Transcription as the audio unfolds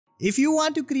If you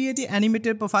want to create an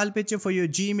animated profile picture for your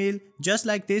Gmail just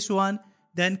like this one,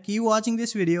 then keep watching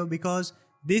this video because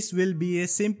this will be a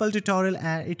simple tutorial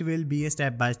and it will be a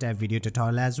step-by-step video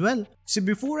tutorial as well. So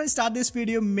before I start this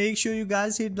video, make sure you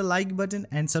guys hit the like button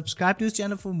and subscribe to this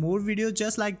channel for more videos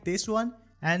just like this one.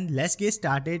 And let's get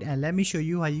started and let me show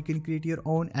you how you can create your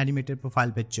own animated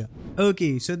profile picture.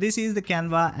 Okay, so this is the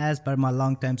Canva. As per my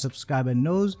long-time subscriber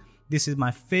knows, this is my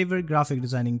favorite graphic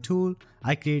designing tool.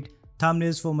 I create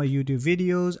thumbnails for my YouTube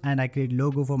videos and I create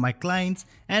logo for my clients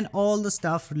and all the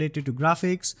stuff related to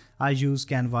graphics. I use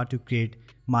Canva to create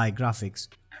my graphics.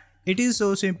 It is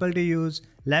so simple to use.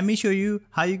 Let me show you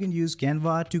how you can use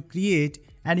Canva to create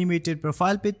animated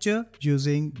profile picture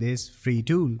using this free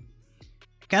tool.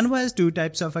 Canva has two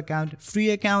types of account, free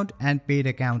account and paid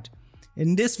account.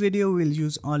 In this video, we'll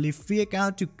use only free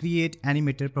account to create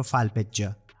animated profile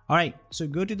picture. Alright, so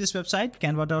go to this website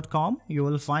canva.com. You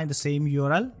will find the same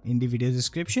URL in the video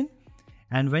description.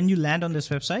 And when you land on this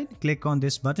website, click on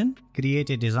this button, create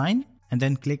a design, and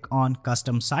then click on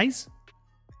custom size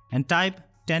and type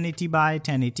 1080 by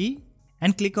 1080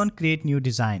 and click on create new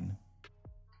design.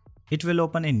 It will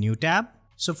open a new tab.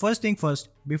 So first thing first,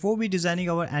 before we designing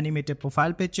our animated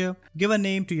profile picture, give a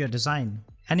name to your design,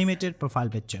 animated profile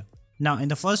picture. Now in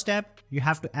the first step, you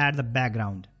have to add the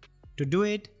background. To do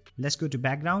it, let's go to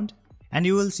background and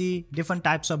you will see different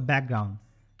types of background.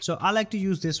 So I like to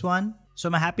use this one. So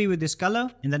I'm happy with this color.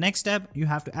 In the next step, you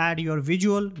have to add your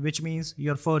visual, which means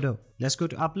your photo. Let's go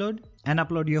to upload and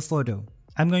upload your photo.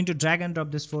 I'm going to drag and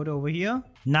drop this photo over here.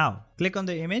 Now click on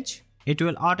the image. It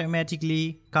will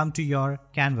automatically come to your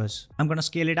canvas. I'm going to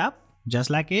scale it up just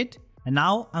like it. And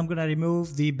now I'm going to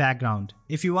remove the background.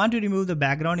 If you want to remove the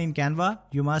background in Canva,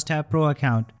 you must have pro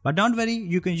account. But don't worry,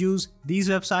 you can use these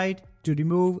websites to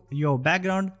remove your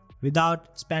background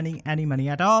without spending any money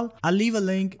at all. I'll leave a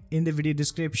link in the video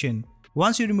description.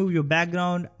 Once you remove your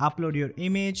background, upload your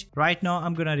image. Right now,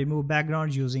 I'm going to remove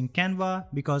background using Canva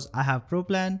because I have pro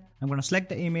plan. I'm going to select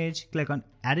the image, click on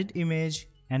edit image.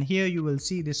 And here you will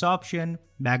see this option,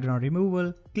 background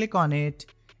removal. Click on it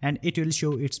and it will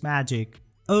show its magic.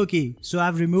 Okay, so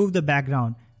I've removed the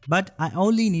background, but I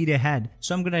only need a head.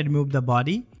 So I'm going to remove the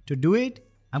body. To do it,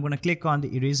 I'm going to click on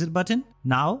the eraser button.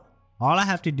 Now, all I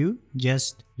have to do,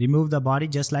 just remove the body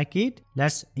just like it.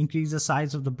 Let's increase the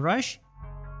size of the brush.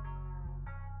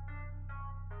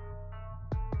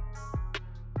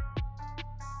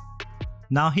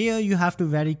 Now here you have to be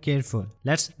very careful.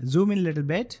 Let's zoom in a little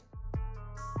bit.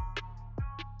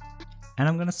 And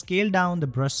I'm going to scale down the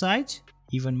brush size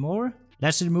even more.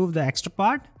 Let's remove the extra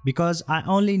part because I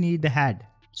only need the head.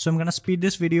 So I'm going to speed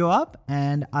this video up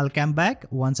and I'll come back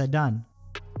once I'm done.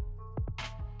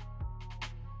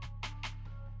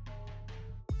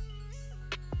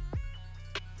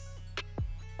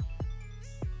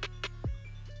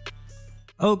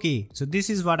 Okay, so this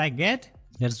is what I get.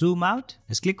 Let's zoom out.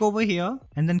 Let's click over here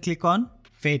and then click on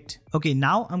fit. Okay,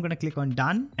 now I'm going to click on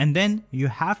done and then you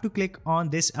have to click on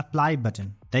this apply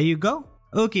button. There you go.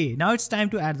 Okay, now it's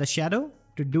time to add the shadow.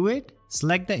 To do it,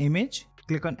 select the image,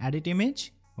 click on edit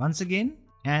image once again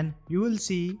and you will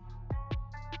see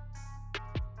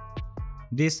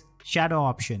this shadow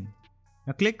option.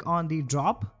 Now click on the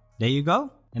drop. There you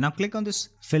go. And now click on this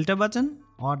filter button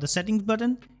or the settings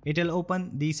button. It will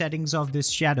open the settings of this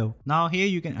shadow. Now here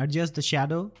you can adjust the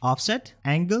shadow, offset,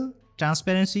 angle,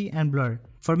 transparency and blur.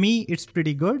 For me, it's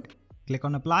pretty good. Click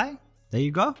on apply. There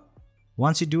you go.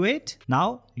 Once you do it,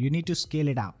 now you need to scale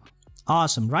it up.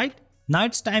 Awesome, right? Now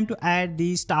it's time to add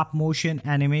the stop motion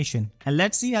animation. And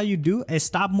let's see how you do a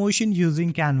stop motion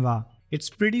using Canva.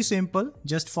 It's pretty simple.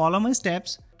 Just follow my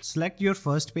steps. Select your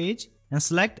first page and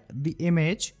select the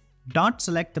image. Don't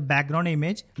select the background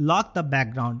image. Lock the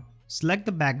background. Select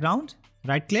the background,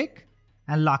 right click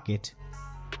and lock it.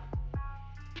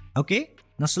 Okay,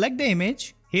 now select the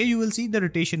image. Here you will see the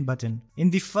rotation button. In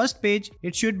the first page,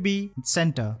 it should be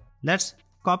center. Let's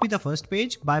copy the first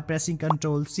page by pressing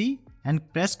Ctrl+C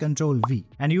and press Ctrl+V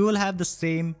and you will have the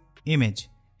same image.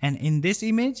 And in this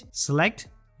image, select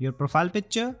your profile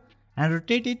picture and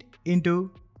rotate it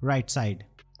into right side,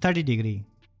 30 degree.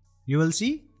 You will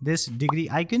see this degree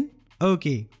icon.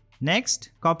 Okay,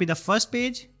 next copy the first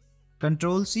page,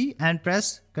 Ctrl+C and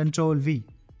press Ctrl+V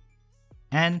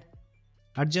and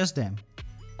adjust them.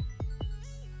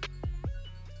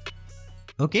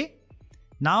 Okay,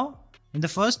 now in the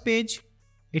first page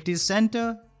it is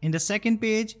center, in the second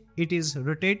page it is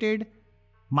rotated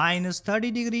minus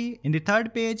 30 degree, in the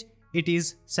third page it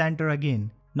is center again.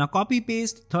 Now copy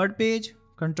paste third page,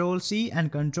 Ctrl+C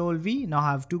and Ctrl+V. Now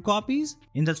have two copies.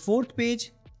 In the fourth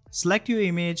page, select your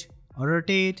image,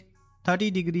 rotate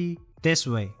 30 degree this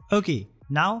way. Okay,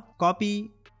 now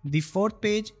copy the fourth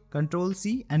page,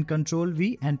 Ctrl+C and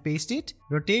Ctrl+V and paste it.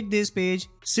 Rotate this page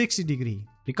 60 degrees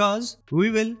because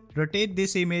we will rotate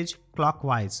this image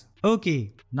clockwise.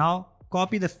 Okay, now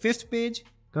copy the fifth page,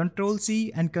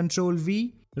 Ctrl+C and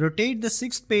Ctrl+V. Rotate the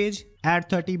sixth page, add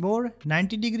 30 more,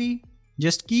 90 degrees.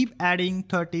 Just keep adding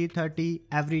 30, 30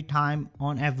 every time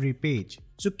on every page.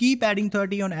 So keep adding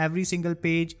 30 on every single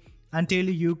page until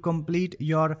you complete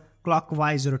your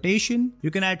clockwise rotation. You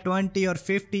can add 20 or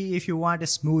 50 if you want a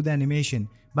smooth animation.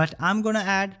 But I'm gonna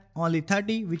add only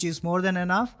 30, which is more than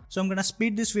enough. So I'm gonna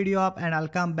speed this video up and I'll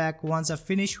come back once I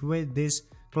finish with this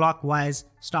clockwise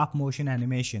stop motion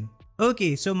animation.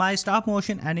 Okay, so my stop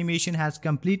motion animation has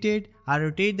completed. I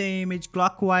rotate the image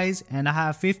clockwise and I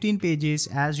have 15 pages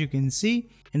as you can see.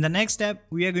 In the next step,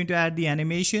 we are going to add the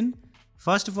animation.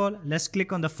 First of all, let's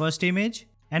click on the first image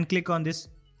and click on this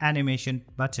animation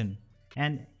button.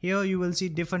 And here you will see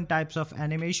different types of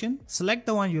animation. Select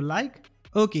the one you like.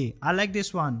 Okay, I like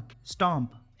this one,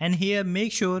 stomp. And here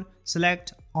make sure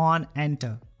select on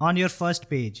enter on your first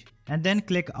page and then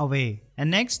click away. And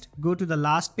next go to the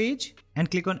last page and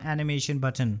click on animation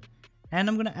button. And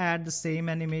I'm gonna add the same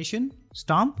animation,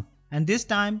 stomp. And this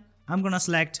time I'm gonna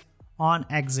select on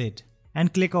exit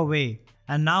and click away.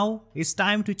 And now it's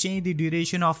time to change the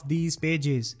duration of these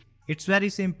pages. It's very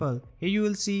simple. Here you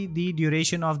will see the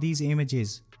duration of these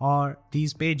images or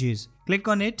these pages. Click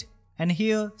on it and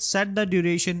here set the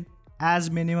duration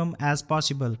as minimum as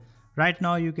possible. Right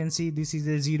now you can see this is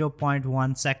a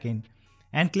 0.1 second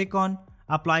and click on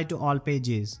apply to all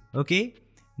pages. Okay,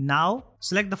 now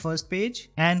select the first page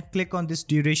and click on this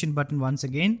duration button once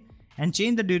again and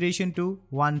change the duration to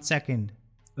 1 second.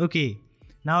 Okay,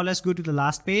 now let's go to the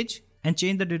last page and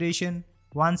change the duration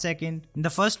 1 second. In the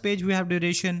first page we have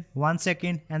duration 1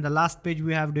 second and the last page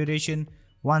we have duration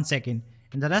 1 second.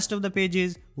 In the rest of the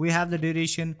pages we have the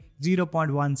duration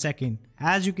 0.1 second.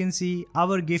 As you can see,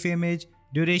 our GIF image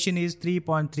duration is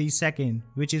 3.3 seconds,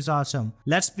 which is awesome.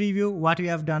 Let's preview what we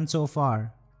have done so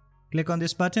far. Click on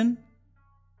this button.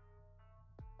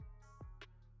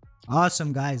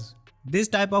 Awesome guys. This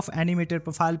type of animated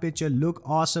profile picture look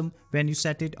awesome when you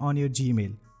set it on your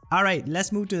Gmail. Alright,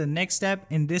 let's move to the next step.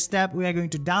 In this step, we are going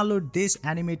to download this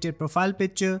animated profile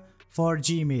picture for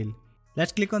Gmail.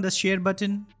 Let's click on the share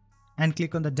button and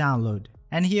click on the download.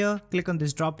 And here, click on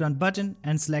this drop down button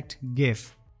and select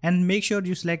GIF. And make sure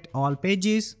you select all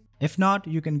pages. If not,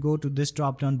 you can go to this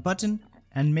drop down button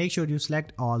and make sure you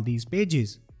select all these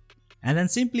pages. And then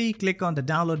simply click on the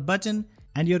download button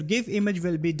and your GIF image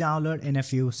will be downloaded in a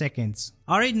few seconds.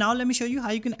 Alright, now let me show you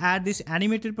how you can add this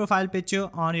animated profile picture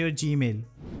on your Gmail.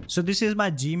 So this is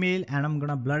my Gmail and I'm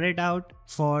gonna blur it out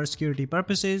for security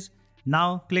purposes.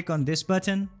 Now click on this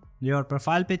button, your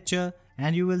profile picture,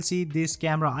 and you will see this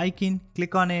camera icon.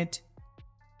 Click on it.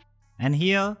 And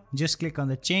here just click on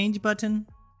the change button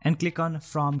and click on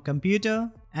from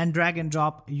computer and drag and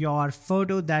drop your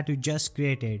photo that you just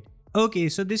created. Okay,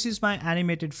 so this is my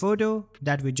animated photo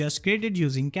that we just created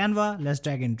using Canva. Let's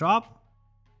drag and drop.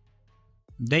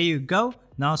 There you go.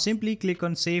 Now simply click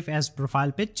on save as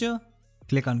profile picture.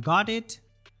 Click on got it.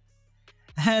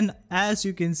 And as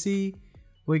you can see,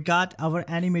 we got our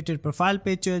animated profile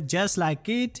picture just like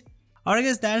it. Alright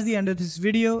guys, that's the end of this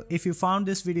video. If you found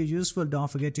this video useful, don't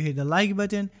forget to hit the like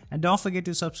button and don't forget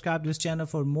to subscribe to this channel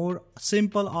for more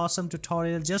simple awesome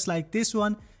tutorials just like this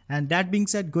one. And that being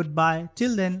said, goodbye.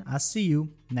 Till then, I'll see you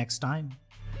next time.